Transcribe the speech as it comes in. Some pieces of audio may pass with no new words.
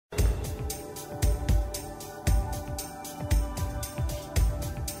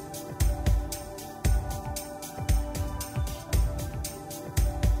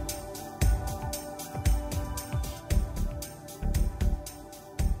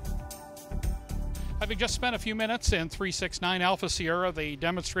Having just spent a few minutes in 369 Alpha Sierra, the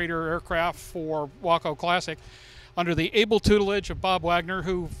demonstrator aircraft for WACO Classic, under the able tutelage of Bob Wagner,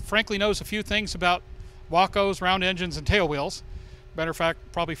 who frankly knows a few things about WACOs, round engines, and tail wheels. Matter of fact,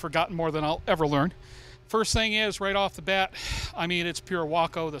 probably forgotten more than I'll ever learn. First thing is, right off the bat, I mean, it's pure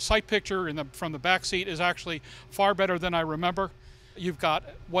WACO. The sight picture from the back seat is actually far better than I remember. You've got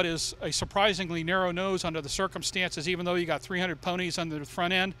what is a surprisingly narrow nose under the circumstances, even though you got 300 ponies under the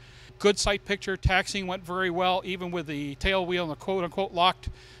front end. Good sight picture, taxiing went very well, even with the tail wheel in the quote-unquote locked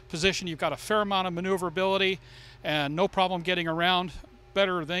position. You've got a fair amount of maneuverability and no problem getting around.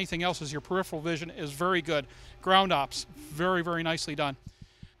 Better than anything else is your peripheral vision is very good. Ground ops, very, very nicely done.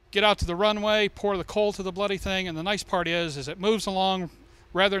 Get out to the runway, pour the coal to the bloody thing, and the nice part is it moves along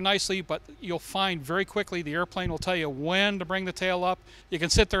rather nicely, but you'll find very quickly the airplane will tell you when to bring the tail up. You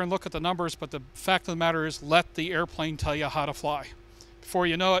can sit there and look at the numbers, but the fact of the matter is let the airplane tell you how to fly. Before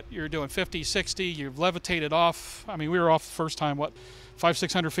you know it, you're doing 50, 60, you've levitated off. I mean, we were off the first time, what, 500,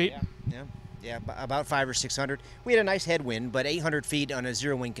 600 feet? Yeah, about 500 or 600. We had a nice headwind, but 800 feet on a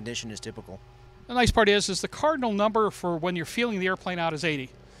zero wind condition is typical. The nice part is the cardinal number for when you're feeling the airplane out is 80.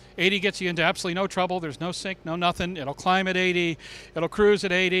 80 gets you into absolutely no trouble. There's no sink, no nothing. It'll climb at 80. It'll cruise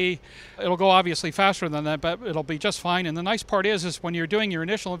at 80. It'll go obviously faster than that, but it'll be just fine. And the nice part is when you're doing your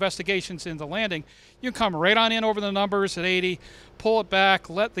initial investigations into landing, you can come right on in over the numbers at 80, pull it back,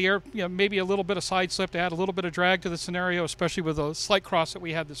 let the air, maybe a little bit of side slip to add a little bit of drag to the scenario, especially with the slight cross that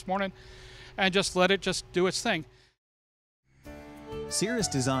we had this morning, and just let it just do its thing. Cirrus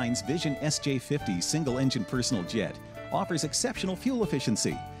Design's Vision SJ50 single-engine personal jet offers exceptional fuel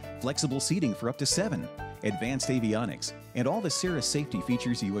efficiency, flexible seating for up to 7, advanced avionics, and all the Cirrus safety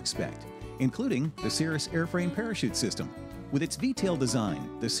features you expect, including the Cirrus airframe parachute system. With its V-tail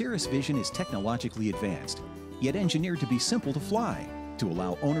design, the Cirrus Vision is technologically advanced, yet engineered to be simple to fly, to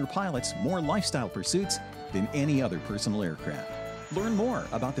allow owner pilots more lifestyle pursuits than any other personal aircraft. Learn more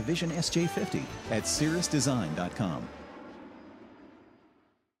about the Vision SJ50 at cirrusdesign.com.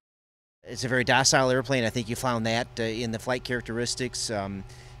 It's a very docile airplane. I think you found that in the flight characteristics.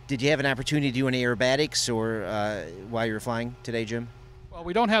 Did you have an opportunity to do any aerobatics or while you were flying today, Jim? Well,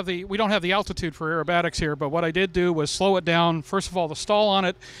 we don't have the altitude for aerobatics here, but what I did do was slow it down. First of all, the stall on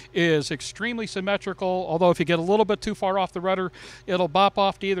it is extremely symmetrical, although if you get a little bit too far off the rudder, it'll bop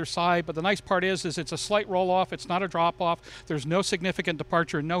off to either side. But the nice part is it's a slight roll-off. It's not a drop-off. There's no significant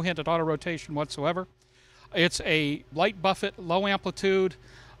departure, no hint at auto-rotation whatsoever. It's a light buffet, low amplitude,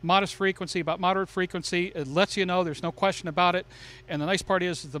 modest frequency, about moderate frequency. It lets you know there's no question about it. And the nice part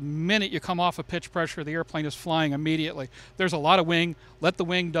is the minute you come off of pitch pressure, the airplane is flying immediately. There's a lot of wing. Let the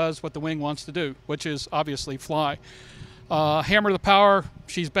wing does what the wing wants to do, which is obviously fly. Hammer the power.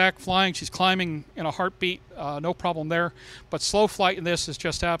 She's back flying. She's climbing in a heartbeat. No problem there. But slow flight in this is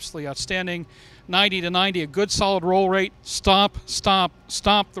just absolutely outstanding. 90 to 90, a good solid roll rate. Stomp, stomp,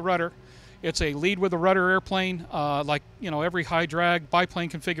 stomp the rudder. It's a lead with a rudder airplane, like every high drag biplane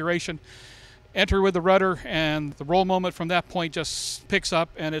configuration. Enter with the rudder, and the roll moment from that point just picks up,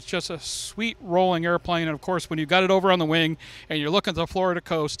 and it's just a sweet rolling airplane. And of course, when you've got it over on the wing and you're looking at the Florida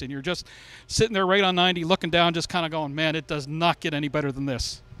coast and you're just sitting there right on 90, looking down, just kind of going, man, it does not get any better than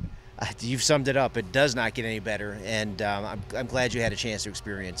this. You've summed it up. It does not get any better, and I'm glad you had a chance to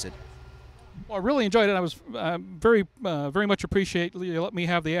experience it. Well, I really enjoyed it. I was very much appreciate you let me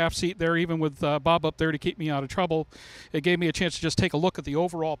have the aft seat there, even with Bob up there to keep me out of trouble. It gave me a chance to just take a look at the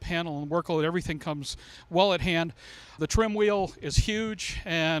overall panel and workload. Everything comes well at hand. The trim wheel is huge,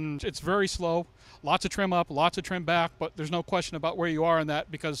 and it's very slow. Lots of trim up, lots of trim back, but there's no question about where you are in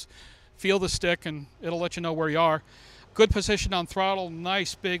that, because feel the stick, and it'll let you know where you are. Good position on throttle,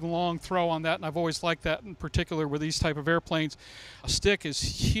 nice big long throw on that, and I've always liked that in particular with these type of airplanes. A stick is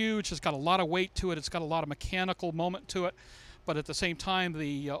huge, it's got a lot of weight to it, it's got a lot of mechanical moment to it, but at the same time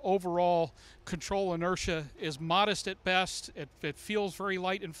the overall control inertia is modest at best. It feels very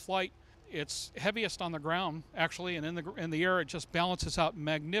light in flight. It's heaviest on the ground actually, and in the air it just balances out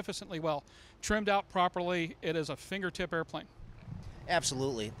magnificently well. Trimmed out properly, it is a fingertip airplane.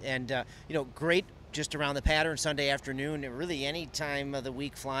 Absolutely, and great just around the pattern Sunday afternoon, and really any time of the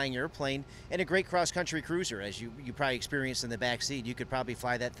week flying airplane, and a great cross-country cruiser, as you probably experienced in the back seat. You could probably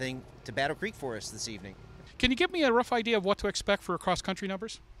fly that thing to Battle Creek for us this evening. Can you give me a rough idea of what to expect for cross-country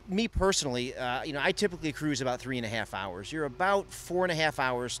numbers? Me personally, I typically cruise about 3.5 hours. You're about 4.5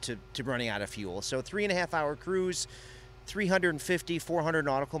 hours to running out of fuel. So 3.5 hour cruise, 350, 400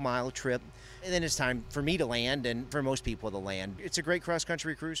 nautical mile trip. And then it's time for me to land, and for most people to land. It's a great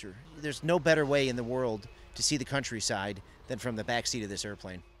cross-country cruiser. There's no better way in the world to see the countryside than from the back seat of this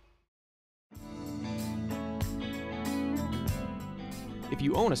airplane. If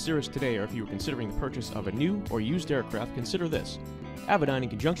you own a Cirrus today, or if you are considering the purchase of a new or used aircraft, consider this. Avidyne, in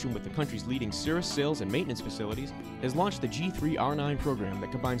conjunction with the country's leading Cirrus sales and maintenance facilities, has launched the G3R9 program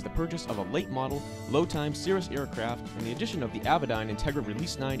that combines the purchase of a late model, low-time Cirrus aircraft and the addition of the Avidyne Integra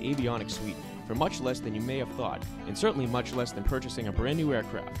Release 9 avionics suite for much less than you may have thought, and certainly much less than purchasing a brand new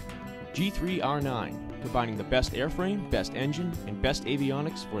aircraft. G3R9, combining the best airframe, best engine, and best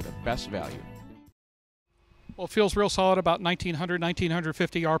avionics for the best value. Well, it feels real solid, about 1900,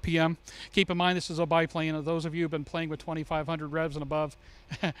 1950 RPM. Keep in mind, this is a biplane. And those of you who've been playing with 2500 revs and above,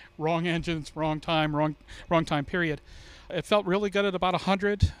 wrong engines, wrong time period. It felt really good at about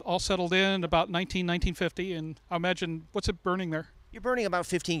 100, all settled in about 1950. And I imagine, what's it burning there? You're burning about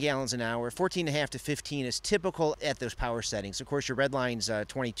 15 gallons an hour. 14.5 to 15 is typical at those power settings. Of course, your red line's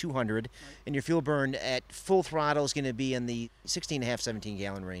 2200, and your fuel burn at full throttle is going to be in the 16.5, 17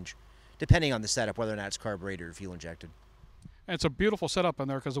 gallon range, depending on the setup, whether or not it's carbureted or fuel injected. And it's a beautiful setup in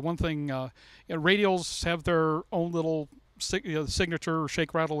there, because the one thing, radials have their own little signature,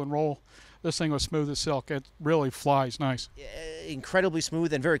 shake, rattle, and roll. This thing was smooth as silk. It really flies nice. Incredibly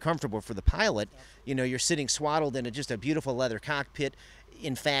smooth and very comfortable for the pilot. You know, you're sitting swaddled in just a beautiful leather cockpit.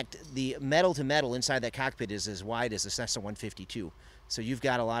 In fact, the metal to metal inside that cockpit is as wide as the Cessna 152. So you've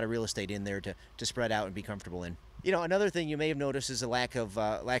got a lot of real estate in there to spread out and be comfortable in. You know, another thing you may have noticed is a lack of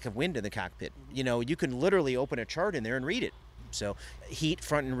wind in the cockpit. You know, you can literally open a chart in there and read it. So heat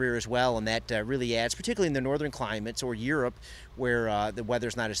front and rear as well, and that really adds, particularly in the northern climates or Europe, where the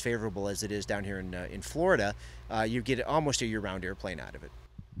weather's not as favorable as it is down here in Florida. You get almost a year-round airplane out of it.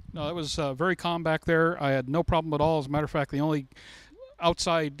 No, it was very calm back there. I had no problem at all. As a matter of fact, the only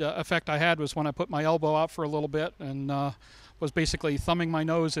outside effect I had was when I put my elbow out for a little bit and was basically thumbing my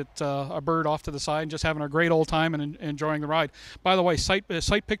nose at a bird off to the side and just having a great old time and enjoying the ride. By the way, sight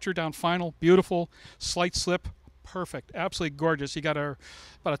picture down final, beautiful, slight slip, perfect, absolutely gorgeous. You got about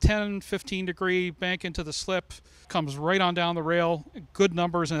a 10-15 degree bank into the slip, comes right on down the rail, good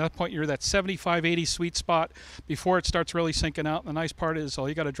numbers, and at that point you're that 75-80 sweet spot before it starts really sinking out. And the nice part is,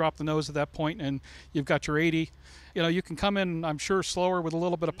 you got to drop the nose at that point and you've got your 80. You know, you can come in, I'm sure, slower with a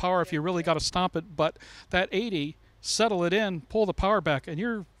little bit of power if you really got to stomp it, but that 80, settle it in, pull the power back, and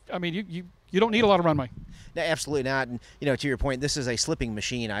you don't need a lot of runway. No, absolutely not. And you know, to your point, this is a slipping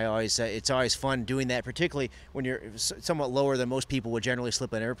machine. It's always fun doing that, particularly when you're somewhat lower than most people would generally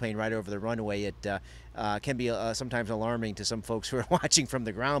slip an airplane right over the runway. It can be sometimes alarming to some folks who are watching from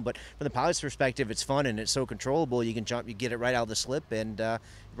the ground, but from the pilot's perspective, it's fun and it's so controllable. You can jump, you get it right out of the slip and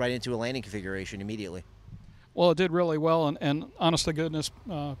right into a landing configuration immediately. Well, it did really well, and honest to goodness,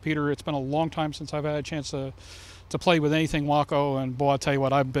 Peter, it's been a long time since I've had a chance to play with anything WACO, and boy, I'll tell you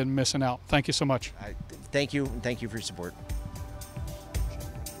what, I've been missing out. Thank you so much. Thank you, and thank you for your support.